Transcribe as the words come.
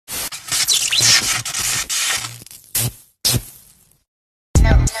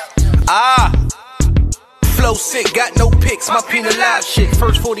low sick, got no pics, my penalized shit.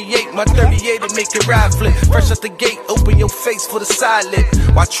 First 48, my 38 to make it ride flip. Fresh at the gate, open your face for the side lip.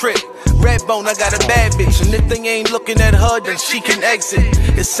 Why trip? Red bone, I got a bad bitch, and if they ain't looking at her, then she can exit.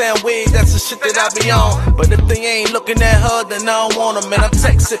 It sound weird, that's the shit that I be on. But if they ain't looking at her, then I don't want them. Man, I'm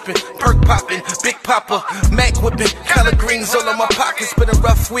tech sipping, perk popping, big popper, Mac whipping, collard greens all in my pockets. Been a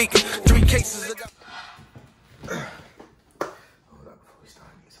rough week, 3 cases of... Hold up before we start,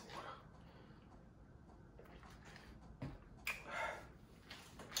 I need some water.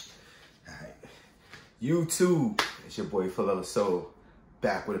 Alright, YouTube, it's your boy Full of Soul.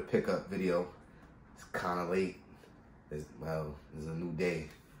 Back with a pickup video. It's kind of late. It's a new day,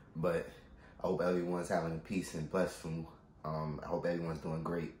 but I hope everyone's having a peace and blessful. I hope everyone's doing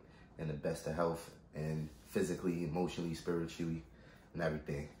great and the best of health and physically, emotionally, spiritually, and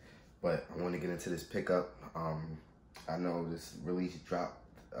everything. But I want to get into this pickup. I know this release dropped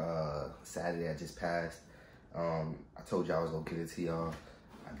Saturday. I just passed. I told y'all I was gonna get it to y'all.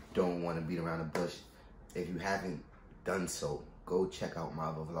 I don't want to beat around the bush. If you haven't done so, go check out my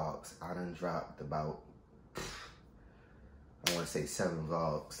other vlogs. I done dropped about, I want to say 7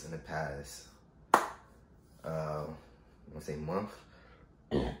 vlogs in the past, I want to say month,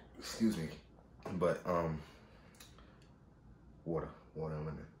 excuse me, but, water in a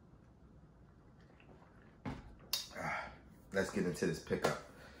minute. Let's get into this pickup,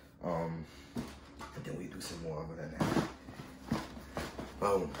 and then we do some more other than that.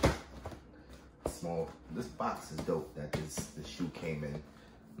 Boom. This box is dope that this shoe came in.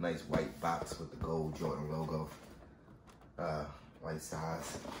 Nice white box with the gold Jordan logo. White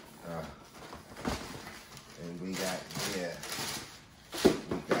size. And we got here,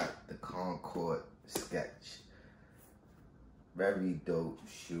 we got the Concord Sketch. Very dope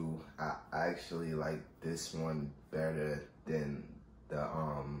shoe. I actually like this one better than the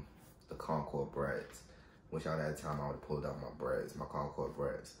Concord Breads. Wish I had time I would have pulled out my breads, my Concord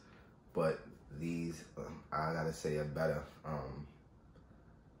Breads. But these, I gotta say, are better.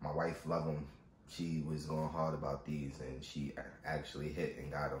 My wife loved them. She was going hard about these, and she actually hit and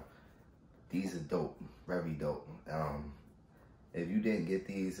got them. These are dope, very dope. If you didn't get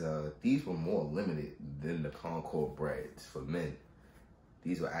these were more limited than the Concord Breads for men.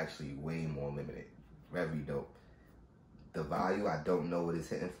 These were actually way more limited, very dope. The value, I don't know what it's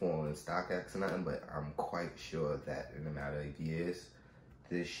hitting for on StockX or nothing, but I'm quite sure that in a matter of years,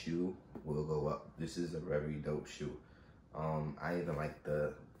 this shoe will go up. This is a very dope shoe. I even like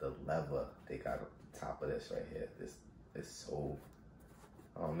the leather they got on the top of this right here. This is so,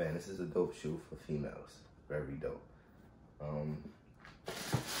 oh man, this is a dope shoe for females. Very dope.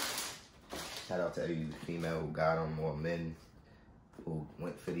 Shout out to every female who got them, or men who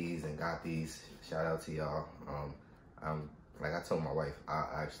went for these and got these. Shout out to y'all. Like I told my wife, I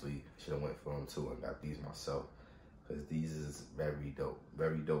actually should have went for them too and got these myself. Because these is very dope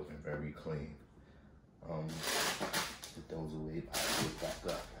and very clean. Put those away, I'll get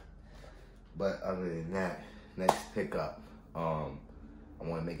back up. But other than that, next pickup, I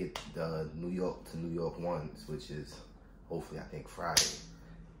want to make it the New York to New York ones, which is hopefully I think Friday.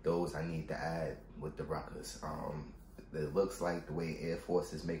 Those I need to add with the Ruckers. It looks like the way Air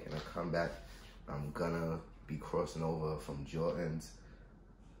Force is making a comeback, I'm gonna be crossing over from Jordans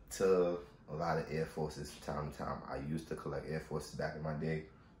to a lot of Air Forces from time to time. I used to collect Air Forces back in my day,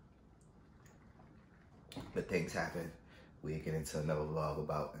 but things happen. We'll get into another vlog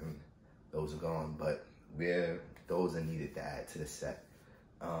about, and those are gone, but those are needed to add to the set.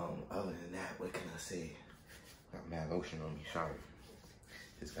 Other than that, what can I say? Got mad lotion on me, sorry.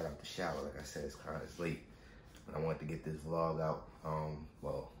 Just got out the shower, like I said, it's late. But I wanted to get this vlog out.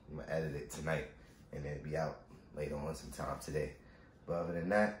 Well, I'm gonna edit it tonight, and then be out later on sometime today. But other than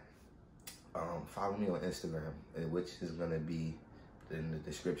that, follow me on Instagram, which is gonna be in the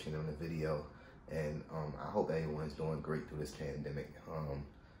description of the video. And I hope everyone's doing great through this pandemic.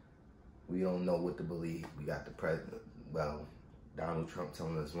 We don't know what to believe. We got the president, well, Donald Trump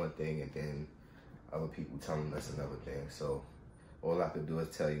telling us one thing, and then other people telling us another thing. So all I could do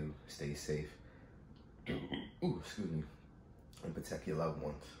is tell you, stay safe. Ooh, excuse me. And protect your loved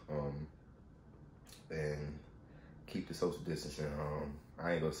ones. And keep the social distancing.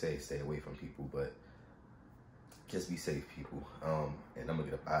 I ain't gonna say stay away from people, but just be safe, people. And I'm gonna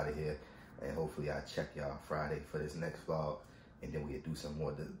get up out of here, and hopefully I'll check y'all Friday for this next vlog, and then we'll do some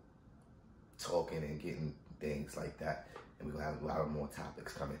more talking and getting things like that, and we're gonna have a lot of more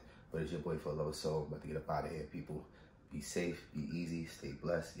topics coming. But it's your boy For Love Soul. I'm about to get up out of here, people. Be safe, be easy, stay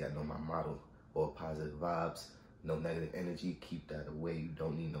blessed. Y'all know my motto: all positive vibes, no negative energy. Keep that away. You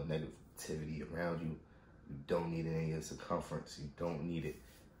don't need no negativity around you. You don't need it in your circumference. You don't need it.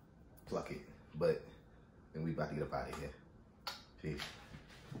 Pluck it. But and we about to get up out of here. Peace.